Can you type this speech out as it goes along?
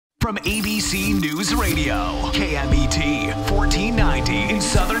From ABC News Radio, KMET 1490 in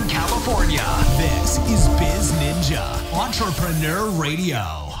Southern California. This is BizNinja Entrepreneur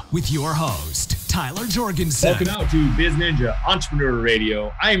Radio with your host, Tyler Jorgensen. Welcome out to BizNinja Entrepreneur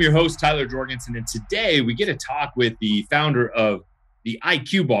Radio. I am your host, Tyler Jorgensen, and today we get to talk with the founder of the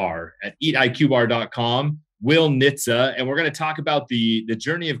IQBAR at eatiqbar.com, Will Nitze, and we're going to talk about the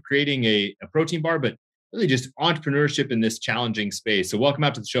journey of creating a protein bar, but really just entrepreneurship in this challenging space. So welcome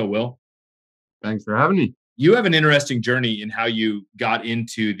out to the show, Will. Thanks for having me. You have an interesting journey in how you got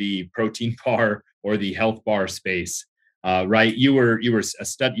into the protein bar or the health bar space, right? You were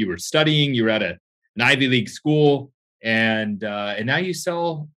studying, you were at an Ivy League school, and now you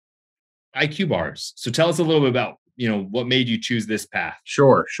sell IQ bars. So tell us a little bit about, what made you choose this path?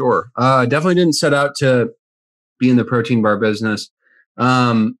 Sure. Definitely didn't set out to be in the protein bar business.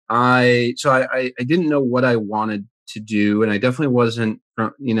 I didn't know what I wanted to do, and I definitely wasn't,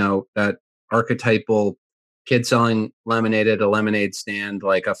 that archetypal kid selling lemonade at a lemonade stand,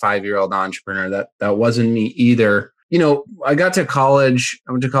 like a 5-year-old entrepreneur. That wasn't me either. I got to college.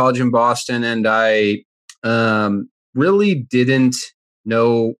 I went to college in Boston, and I really didn't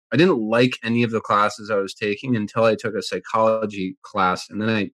know. I didn't like any of the classes I was taking until I took a psychology class, and then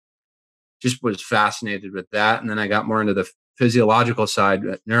I just was fascinated with that. And then I got more into the physiological side,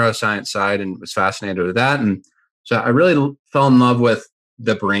 neuroscience side, and was fascinated with that. And so I really fell in love with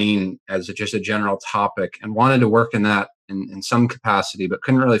the brain as just a general topic and wanted to work in that in some capacity, but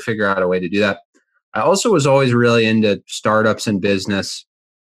couldn't really figure out a way to do that. I also was always really into startups and business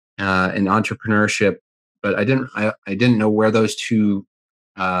and entrepreneurship, but I didn't know where those two,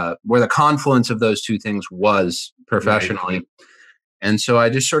 where the confluence of those two things was professionally. Right. And so I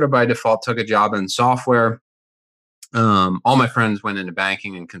just sort of by default took a job in software. All my friends went into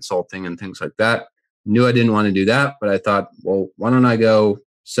banking and consulting and things like that. Knew I didn't want to do that, but I thought, well, why don't I go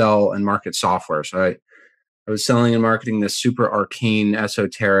sell and market software? So I was selling and marketing this super arcane,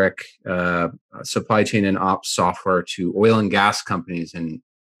 esoteric supply chain and ops software to oil and gas companies. And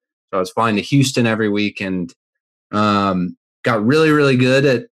so I was flying to Houston every week and got really, really good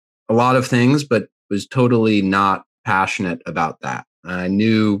at a lot of things, but was totally not passionate about that. I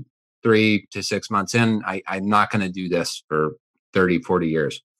knew 3 to 6 months in, I'm not going to do this for 30, 40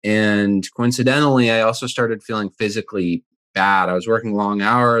 years. And coincidentally, I also started feeling physically bad. I was working long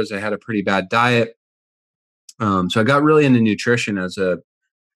hours. I had a pretty bad diet. So I got really into nutrition as to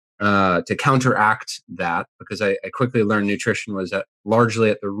counteract that, because I quickly learned nutrition was largely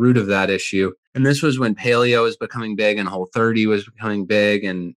at the root of that issue. And this was when paleo was becoming big and Whole30 was becoming big,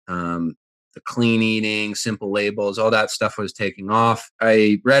 and the clean eating, simple labels, all that stuff was taking off.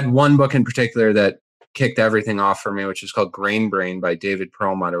 I read one book in particular that kicked everything off for me, which is called Grain Brain by David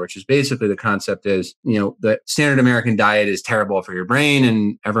Perlmutter, which is basically the concept is, the standard American diet is terrible for your brain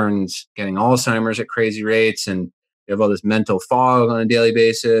and everyone's getting Alzheimer's at crazy rates. And you have all this mental fog on a daily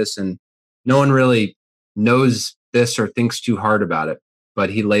basis. And no one really knows this or thinks too hard about it. But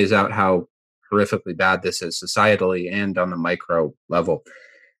he lays out how horrifically bad this is societally and on the micro level.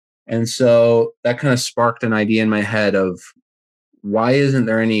 And so that kind of sparked an idea in my head of, why isn't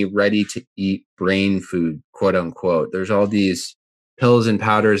there any ready to eat brain food, quote unquote? There's all these pills and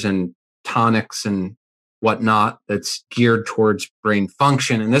powders and tonics and whatnot that's geared towards brain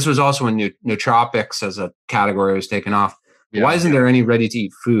function. And this was also when nootropics as a category was taken off. Yeah, why isn't there any ready to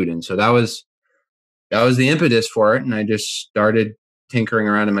eat food? And so that was the impetus for it. And I just started tinkering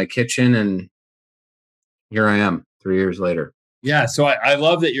around in my kitchen, and here I am 3 years later. Yeah. So I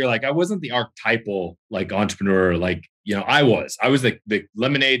love that you're like, I wasn't the archetypal entrepreneur. I was the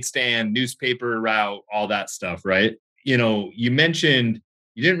lemonade stand, newspaper route, all that stuff. Right. You mentioned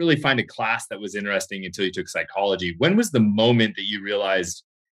you didn't really find a class that was interesting until you took psychology. When was the moment that you realized,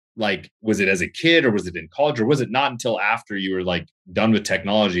 was it as a kid or was it in college, or was it not until after you were done with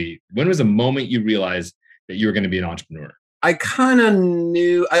technology? When was the moment you realized that you were going to be an entrepreneur? I kind of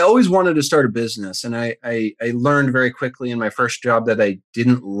knew. I always wanted to start a business, and I learned very quickly in my first job that I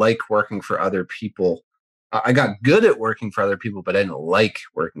didn't like working for other people. I got good at working for other people, but I didn't like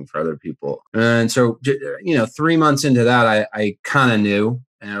working for other people. And so, 3 months into that, I kind of knew,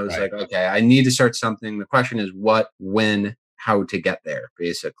 and I was like, okay, I need to start something. The question is what, when, how to get there,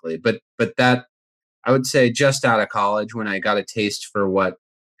 basically. But that, I would say, just out of college, when I got a taste for what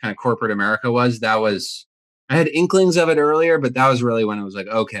kind of corporate America was, I had inklings of it earlier, but that was really when I was like,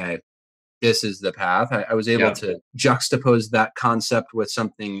 okay, this is the path. I was able to juxtapose that concept with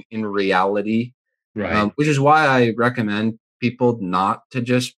something in reality, which is why I recommend people not to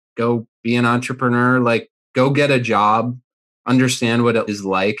just go be an entrepreneur. Go get a job, understand what it is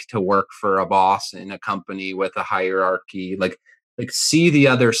like to work for a boss in a company with a hierarchy. like see the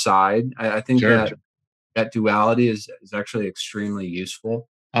other side. I think Sure. that duality is actually extremely useful.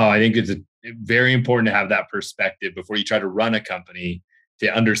 Oh, I think it's very important to have that perspective before you try to run a company,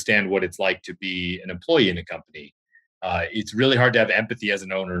 to understand what it's like to be an employee in a company. It's really hard to have empathy as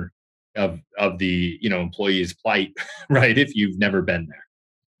an owner of the employee's plight, right? If you've never been there.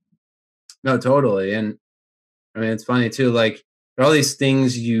 No, totally. And I mean, it's funny too. Like there are all these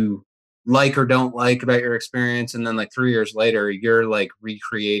things you like or don't like about your experience, and then like 3 years later, you're like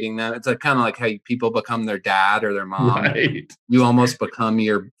recreating them. It's like kind of like how people become their dad or their mom. Right. You almost become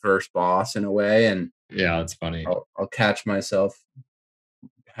your first boss in a way, and Yeah, that's funny. I'll catch myself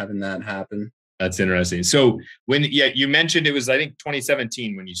having that happen. That's interesting. So you mentioned it was, I think,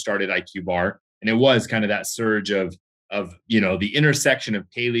 2017 when you started IQBAR, and it was kind of that surge of the intersection of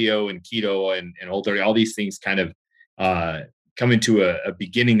paleo and keto and ultra, all these things kind of come into a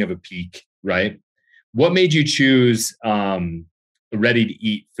beginning of a peak, right? What made you choose ready to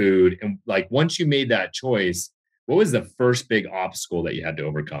eat food? And like once you made that choice, what was the first big obstacle that you had to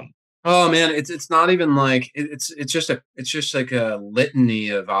overcome? Oh man, it's not even like it's just like a litany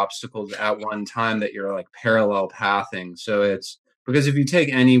of obstacles at one time that you're like parallel pathing. So it's because if you take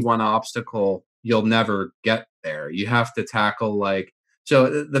any one obstacle, you'll never get there. You have to tackle like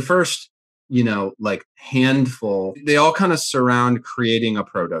so the first, like handful, they all kind of surround creating a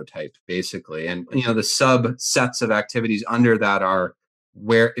prototype basically. And the subsets of activities under that are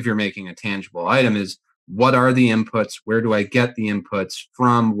where if you're making a tangible item is what are the inputs? Where do I get the inputs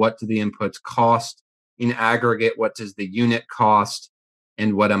from? What do the inputs cost in aggregate? What does the unit cost?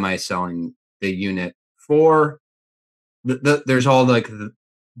 And what am I selling the unit for? There's all like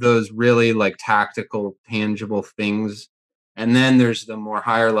those really like tactical, tangible things. And then there's the more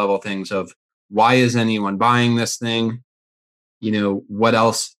higher level things of why is anyone buying this thing? What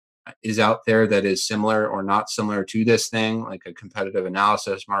else is out there that is similar or not similar to this thing, like a competitive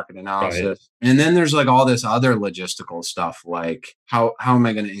analysis, market analysis. Right. And then there's like all this other logistical stuff, like how am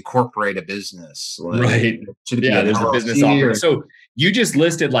I going to incorporate a business? Like, right. Yeah, there's a business offer. So you just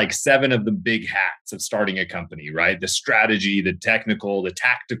listed like 7 of the big hats of starting a company, right? The strategy, the technical, the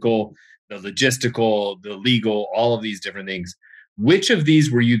tactical, the logistical, the legal, all of these different things. Which of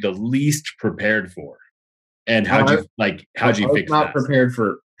these were you the least prepared for? And how'd you fix that? Not prepared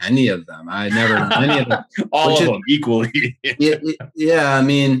for any of them. I never done any of them. All of them equally. Yeah. I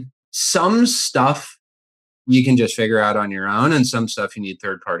mean, some stuff you can just figure out on your own, and some stuff you need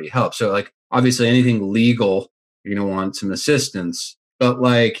third-party help. So like obviously anything legal, you're going to want some assistance. But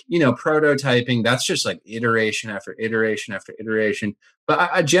like, prototyping, that's just like iteration after iteration after iteration. But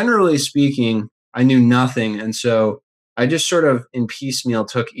I generally speaking, I knew nothing. And so I just sort of in piecemeal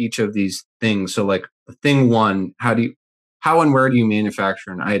took each of these things. So like thing one, how and where do you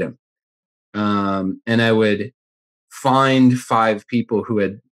manufacture an item? And I would find 5 people who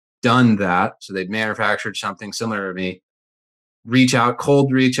had done that. So they'd manufactured something similar to me,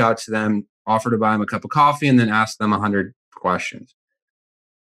 cold reach out to them, offer to buy them a cup of coffee, and then ask them 100 questions.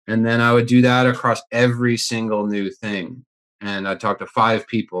 And then I would do that across every single new thing. And I'd talk to 5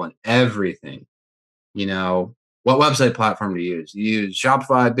 people and everything, what website platform to use? You use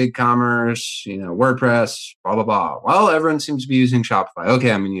Shopify, BigCommerce, WordPress, blah, blah, blah. Well, everyone seems to be using Shopify.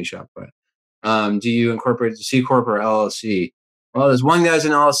 Okay, I'm going to use Shopify. Do you incorporate the C Corp or LLC? Well, there's one guy's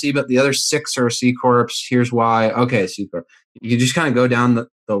an LLC, but the other 6 are C Corps. Here's why. Okay, C Corp. You just kind of go down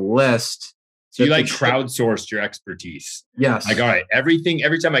the list. So you like crowdsourced your expertise. Yes. Like, all right, every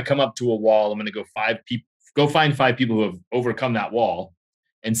time I come up to a wall, I'm going to go find 5 people who have overcome that wall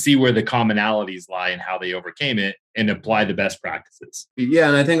and see where the commonalities lie and how they overcame it and apply the best practices. Yeah.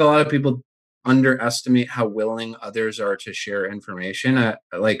 And I think a lot of people underestimate how willing others are to share information.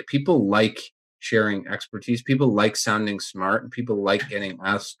 Like people like sharing expertise. People like sounding smart, and people like getting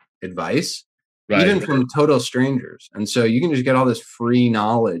asked advice, right, even from total strangers. And so you can just get all this free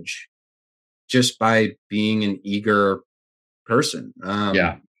knowledge just by being an eager person.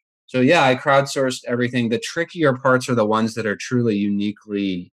 So yeah, I crowdsourced everything. The trickier parts are the ones that are truly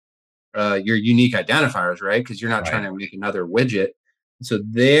uniquely your unique identifiers, right? Because you're not trying to make another widget. So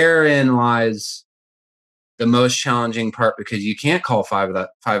therein lies the most challenging part, because you can't call 5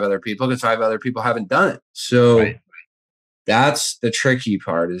 other people because 5 other people haven't done it. So that's the tricky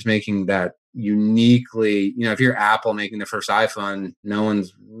part, is making that uniquely, if you're Apple making the first iPhone, no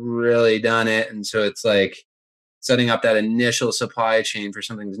one's really done it. And so it's like setting up that initial supply chain for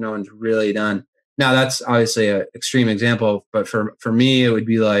something no one's really done. Now that's obviously an extreme example, but for me, it would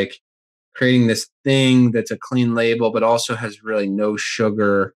be like creating this thing that's a clean label, but also has really no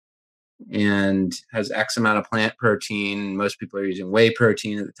sugar and has X amount of plant protein. Most people are using whey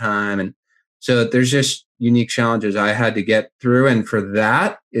protein at the time. And So there's just unique challenges I had to get through. And for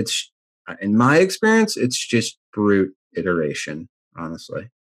that, it's, in my experience, it's just brute iteration, honestly.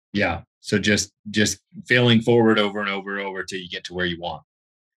 Yeah. So just failing forward over and over and over till you get to where you want.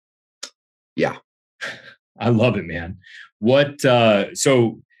 Yeah. I love it, man.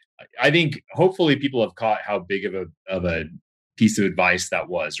 So I think hopefully people have caught how big of a piece of advice that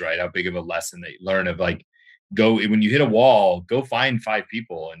was, right? How big of a lesson that you learn of, like, when you hit a wall, go find 5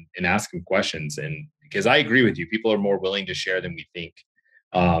 people and ask them questions. And because I agree with you, people are more willing to share than we think.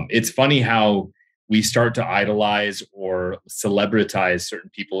 It's funny how we start to idolize or celebritize certain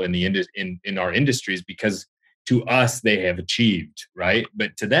people in our industries, because to us they have achieved, right?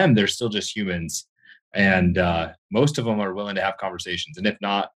 But to them, they're still just humans. And most of them are willing to have conversations. And if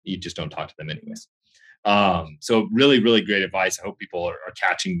not, you just don't talk to them anyways. So really, really great advice. I hope people are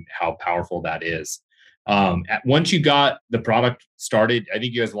catching how powerful that is. Once you got the product started, I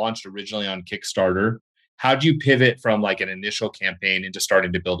think you guys launched originally on Kickstarter. How do you pivot from like an initial campaign into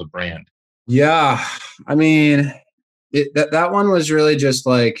starting to build a brand? Yeah. I mean, that one was really just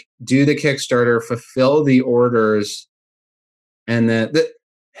like, do the Kickstarter, fulfill the orders. And then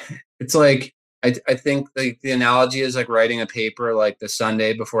it's like, I think the analogy is like writing a paper like the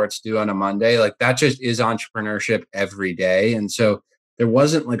Sunday before it's due on a Monday. Like that just is entrepreneurship every day. And so there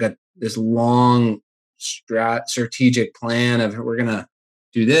wasn't like this long strategic plan of we're going to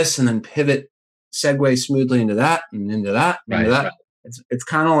do this and then pivot, segue smoothly into that and into that and into that. Right. It's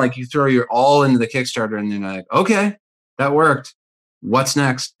kind of like you throw your all into the Kickstarter and then like, okay, that worked. What's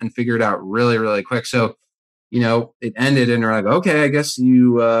next? And figure it out really, really quick. So, it ended and we're like, okay, I guess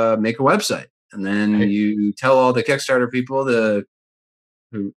you make a website. And then you tell all the Kickstarter people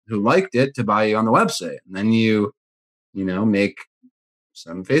who liked it to buy you on the website. And then you make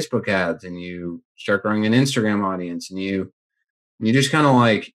some Facebook ads and you start growing an Instagram audience. And you just kind of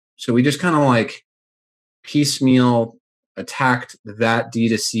like, so we just kind of like piecemeal attacked that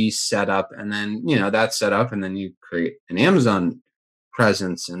D2C setup. And then, that's set up. And then you create an Amazon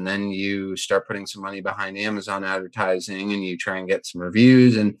presence. And then you start putting some money behind Amazon advertising and you try and get some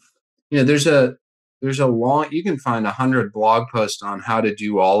reviews. And there's a long, you can find 100 blog posts on how to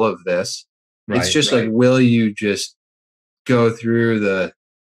do all of this. Right, it's just like, will you just go through the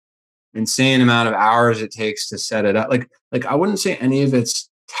insane amount of hours it takes to set it up? Like I wouldn't say any of it's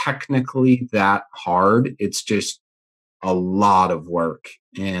technically that hard. It's just a lot of work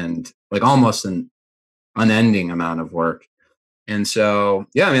and like almost an unending amount of work. And so,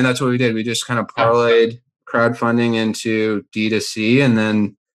 yeah, I mean, that's what we did. We just kind of parlayed crowdfunding into D2C and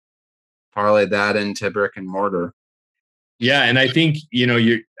then parlayed that into brick and mortar. Yeah. And I think,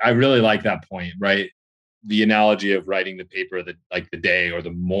 I really like that point, right? The analogy of writing the paper the day or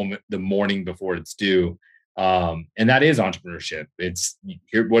the morning before it's due. And that is entrepreneurship. It's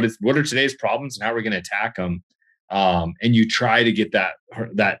here. What are today's problems and how we're going to attack them? And you try to get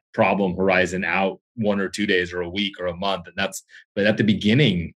that problem horizon out 1 or 2 days or a week or a month. But at the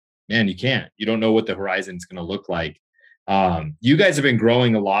beginning, man, you don't know what the horizon is going to look like. You guys have been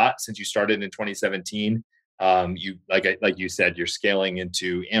growing a lot since you started in 2017. You like you said, you're scaling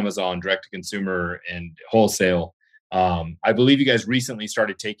into Amazon, direct to consumer, and wholesale. I believe you guys recently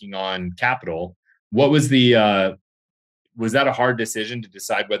started taking on capital. What was was that a hard decision to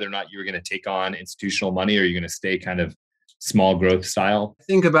decide whether or not you were going to take on institutional money, or are you going to stay kind of small growth style? I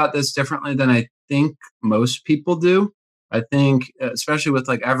think about this differently than I think most people do. I think, especially with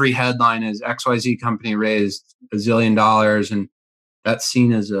like every headline is XYZ company raised $1 zillion, and that's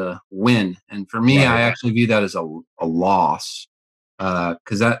seen as a win. And for me, I actually view that as a loss,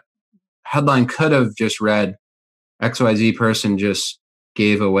 because that headline could have just read XYZ person just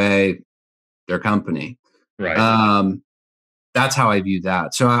gave away their company. Right. That's how I view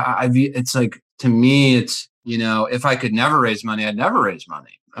that. So I view it's like, to me, it's, if I could never raise money, I'd never raise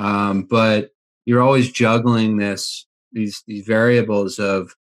money. But you're always juggling these variables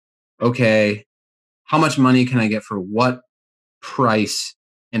of, okay, how much money can I get for what price,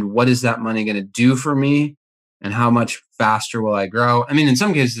 and what is that money going to do for me, and how much faster will I grow? I mean, in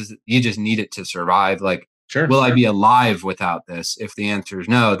some cases, you just need it to survive. Like, will I be alive without this? If the answer is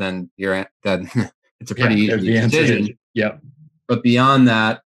no, then it's a pretty easy decision. Yeah. But beyond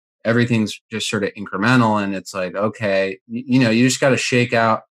that, everything's just sort of incremental, and it's like, okay, you just got to shake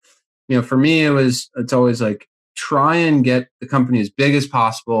out. For me, it's always like, try and get the company as big as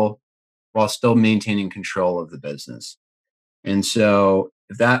possible while still maintaining control of the business. And so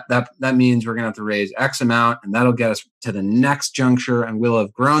if that means we're going to have to raise X amount, and that'll get us to the next juncture, and we'll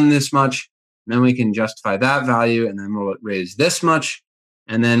have grown this much, and then we can justify that value, and then we'll raise this much,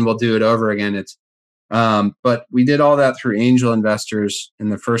 and then we'll do it over again. It's But we did all that through angel investors in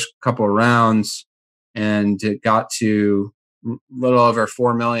the first couple of rounds, and it got to a little over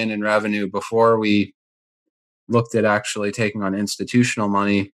 4 million in revenue before we looked at actually taking on institutional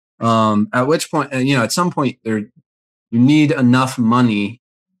money. At which point, at some point there, you need enough money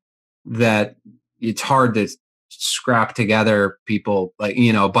that it's hard to scrap together people like,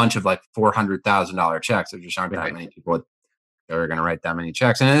 a bunch of like $400,000 checks. There just aren't that many people that are going to write that many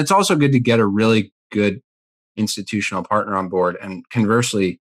checks. And it's also good to get a really good institutional partner on board, and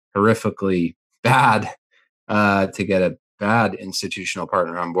conversely, horrifically bad to get a bad institutional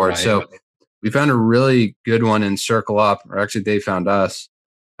partner on board. Right. So we found a really good one in Circle Up, or actually they found us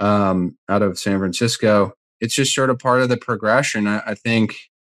out of San Francisco. It's just sort of part of the progression. I think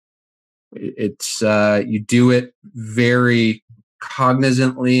it's you do it very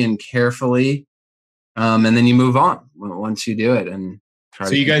cognizantly and carefully, and then you move on once you do it. And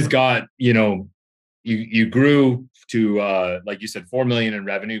so you guys got, you grew to like you said, 4 million in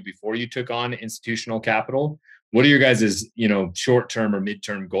revenue before you took on institutional capital. What are your guys' short-term or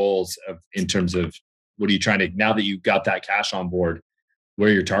mid-term goals in terms of what are you trying to, now that you've got that cash on board, what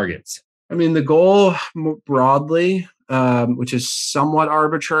are your targets? I mean, the goal broadly, which is somewhat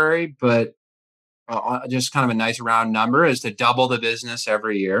arbitrary, but just kind of a nice round number, is to double the business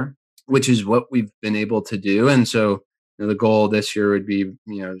every year, which is what we've been able to do. And so the goal this year would be,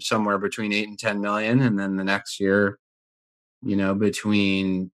 somewhere between 8 and 10 million. And then the next year,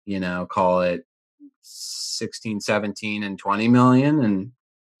 between, call it 16, 17 and 20 million, and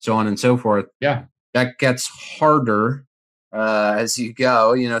so on and so forth. Yeah. That gets harder as you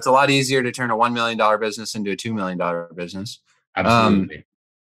go. It's a lot easier to turn a $1 million business into a $2 million business. Absolutely.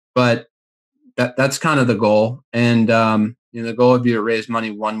 But that's kind of the goal. And the goal would be to raise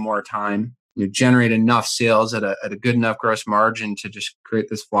money one more time, generate enough sales at a good enough gross margin to just create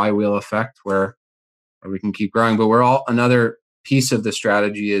this flywheel effect where we can keep growing. But another piece of the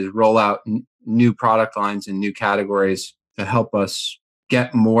strategy is roll out new product lines and new categories to help us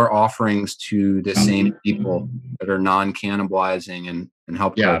get more offerings to the same people that are non-cannibalizing and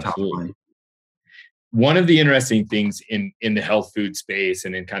help grow top line. One of the interesting things in the health food space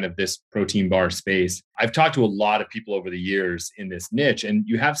and in kind of this protein bar space, I've talked to a lot of people over the years in this niche, and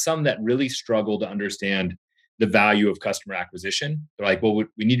you have some that really struggle to understand the value of customer acquisition. They're like, well, we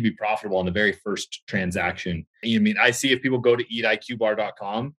need to be profitable on the very first transaction. I see if people go to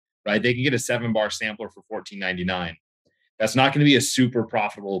eatiqbar.com, right, they can get a 7-bar sampler for $14.99. That's not going to be a super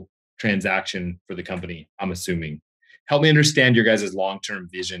profitable transaction for the company, I'm assuming. Help me understand your guys' long-term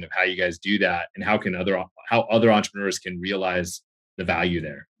vision of how you guys do that, and how other entrepreneurs can realize the value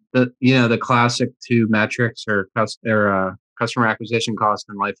there. The classic two metrics are customer acquisition cost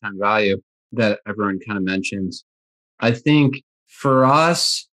and lifetime value that everyone kind of mentions. I think for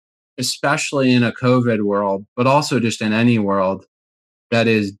us, especially in a COVID world, but also just in any world that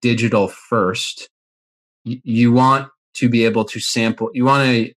is digital first, you want to be able to sample. You want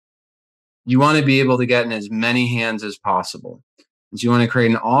to be able to get in as many hands as possible. So you want to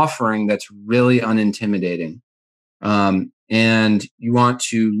create an offering that's really unintimidating. And you want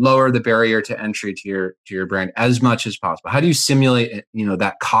to lower the barrier to entry to your brand as much as possible. How do you simulate,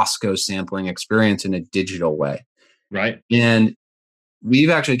 that Costco sampling experience in a digital way? Right. And we've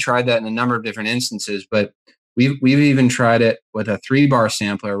actually tried that in a number of different instances, but we've even tried it with a 3-bar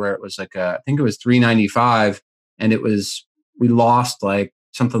sampler where it was I think it was $3.95, and we lost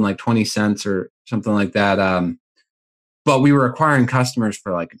something like 20 cents or something like that. But we were acquiring customers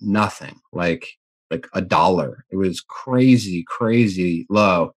for nothing, like $1. It was crazy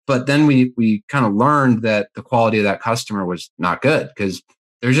low. But then we kind of learned that the quality of that customer was not good, because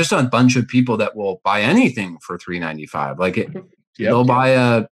there's just a bunch of people that will buy anything for $3.95. They'll buy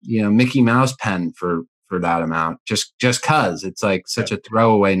a Mickey Mouse pen for that amount just cause it's such a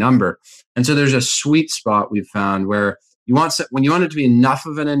throwaway number. And so there's a sweet spot we've found where when you want it to be enough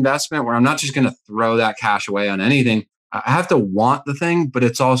of an investment where I'm not just going to throw that cash away on anything. I have to want the thing, but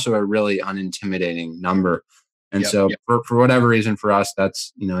it's also a really unintimidating number. And for whatever reason, for us,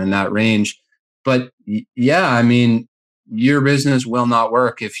 that's, in that range. But your business will not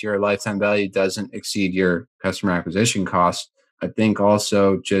work if your lifetime value doesn't exceed your customer acquisition cost. I think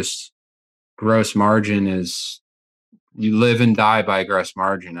also just gross margin is, you live and die by gross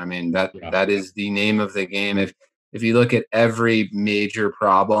margin. That is the name of the game. If you look at every major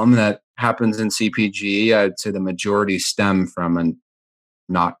problem that happens in CPG, I'd say the majority stem from a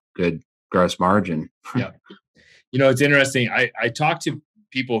not good gross margin. Yeah. It's interesting. I talked to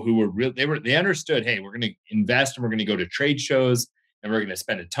people who were they understood, hey, we're going to invest and we're going to go to trade shows and we're going to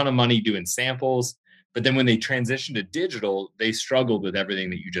spend a ton of money doing samples. But then when they transitioned to digital, they struggled with everything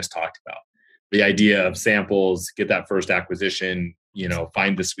that you just talked about. the idea of samples, get that first acquisition,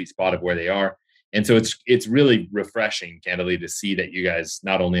 find the sweet spot of where they are. And so it's really refreshing, candidly, to see that you guys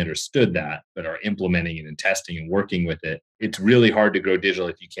not only understood that, but are implementing it and testing and working with it. It's really hard to grow digital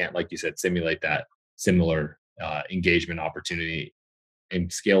if you can't, like you said, simulate that similar engagement opportunity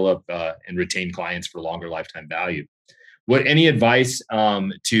and scale up and retain clients for longer lifetime value. Any advice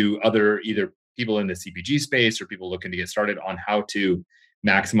to other either people in the CPG space or people looking to get started on how to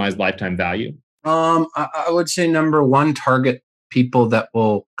maximize lifetime value? I would say number one, target people that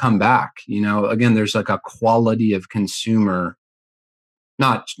will come back. Again, there's like a quality of consumer,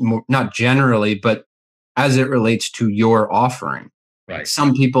 not generally, but as it relates to your offering. Right. Like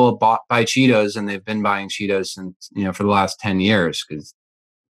some people buy Cheetos and they've been buying Cheetos since, for the last 10 years, because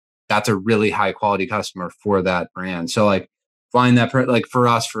that's a really high quality customer for that brand. So like find that, like for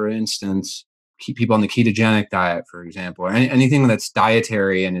us, for instance, keep people on the ketogenic diet, for example, or anything that's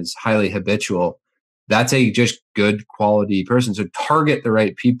dietary and is highly habitual. That's a just good quality person. So target the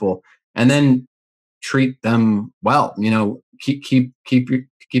right people and then treat them well. Keep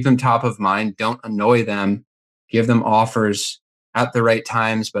them top of mind. Don't annoy them. Give them offers at the right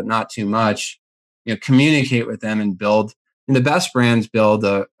times, but not too much. Communicate with them and build. And the best brands build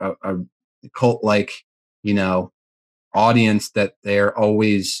a cult-like, audience that they're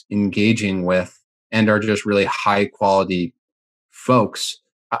always engaging with and are just really high quality folks.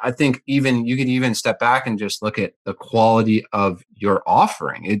 I think you could even step back and just look at the quality of your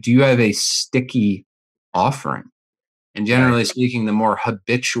offering. Do you have a sticky offering? And generally speaking, the more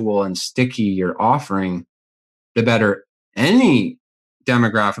habitual and sticky your offering, the better any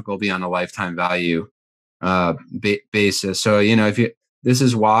demographic will be on a lifetime value basis. So, this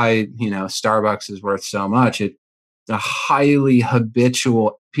is why, Starbucks is worth so much. It's a highly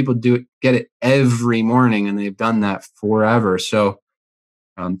habitual, people get it every morning and they've done that forever. So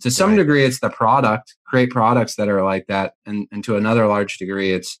to some degree, it's the product, create products that are like that. And to another large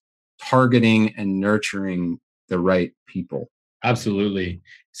degree, it's targeting and nurturing the right people. Absolutely.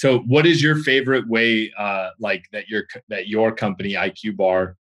 So what is your favorite way, that your company,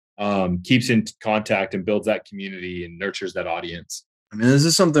 IQBAR, keeps in contact and builds that community and nurtures that audience? I mean, this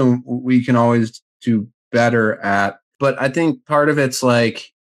is something we can always do better at, but I think part of it's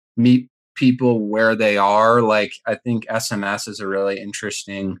like meet people where they are. Like, I think SMS is a really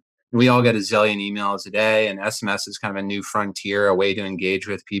interesting, we all get a zillion emails a day, and SMS is kind of a new frontier, a way to engage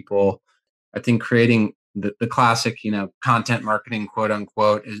with people. I think creating the classic, content marketing, quote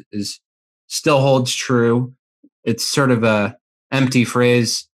unquote, is still holds true. It's sort of a empty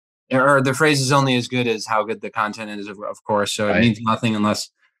phrase, or the phrase is only as good as how good the content is, of course. So it means nothing unless,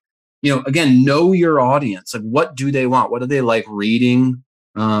 again, know your audience. Like, what do they want? What do they like reading?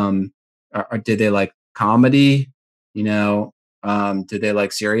 Or did they like comedy? Do they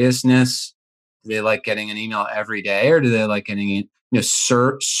like seriousness? Do they like getting an email every day, or do they like getting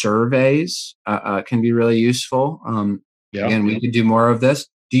surveys can be really useful. Again, we could do more of this.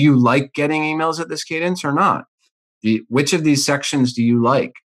 Do you like getting emails at this cadence or not? Which of these sections do you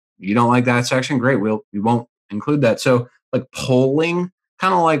like? You don't like that section? Great. We won't include that. So like polling,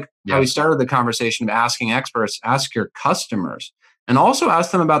 kind of like how we started the conversation of asking experts, ask your customers, and also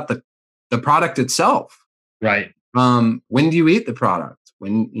ask them about the product itself. Right. When do you eat the product?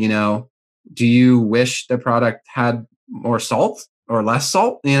 When, do you wish the product had more salt or less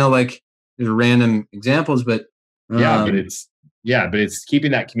salt? Like there's random examples, but but it's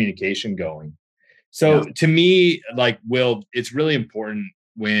keeping that communication going. So to me, like, Will, it's really important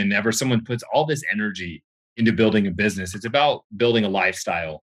whenever someone puts all this energy into building a business, it's about building a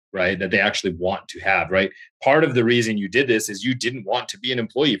lifestyle, right? That they actually want to have, right? Part of the reason you did this is you didn't want to be an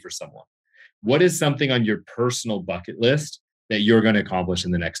employee for someone. What is something on your personal bucket list that you're going to accomplish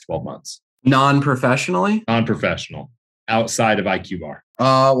in the next 12 months? Non-professionally, outside of IQBAR.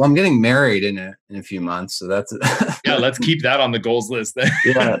 Well, I'm getting married in a few months, so that's yeah. Let's keep that on the goals list then.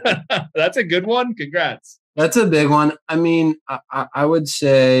 Yeah, that's a good one. Congrats. That's a big one. I mean, I would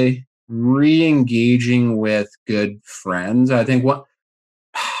say re-engaging with good friends. I think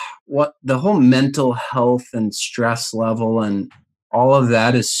what the whole mental health and stress level and all of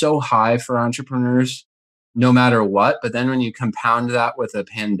that is so high for entrepreneurs, no matter what. But then when you compound that with a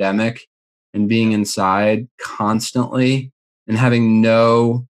pandemic and being inside constantly and having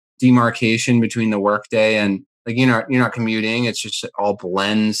no demarcation between the workday and like, you're not commuting, it's just it all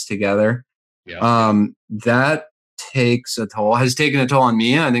blends together. That has taken a toll on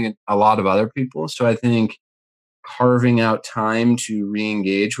me, and I think a lot of other people. So I think carving out time to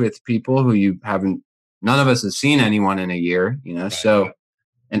re-engage with people who none of us have seen anyone in a year, so,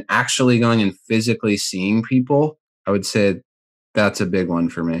 and actually going and physically seeing people, I would say that's a big one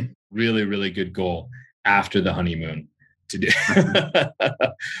for me. really, really good goal after the honeymoon to do.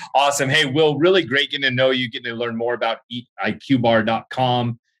 Awesome. Hey, Will, really great getting to know you, getting to learn more about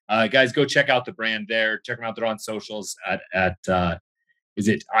IQBAR.com. Guys, go check out the brand there. Check them out. They're on socials at is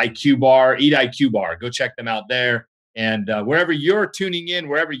it IQBAR? Eat IQBAR. Go check them out there. And wherever you're tuning in,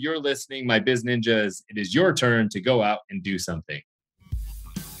 wherever you're listening, my Biz Ninjas, it is your turn to go out and do something.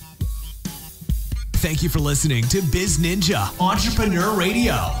 Thank you for listening to Biz Ninja Entrepreneur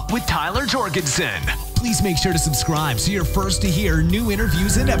Radio with Tyler Jorgensen. Please make sure to subscribe so you're first to hear new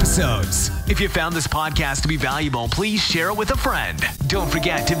interviews and episodes. If you found this podcast to be valuable, please share it with a friend. Don't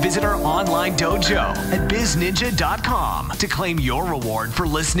forget to visit our online dojo at bizninja.com to claim your reward for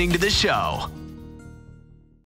listening to the show.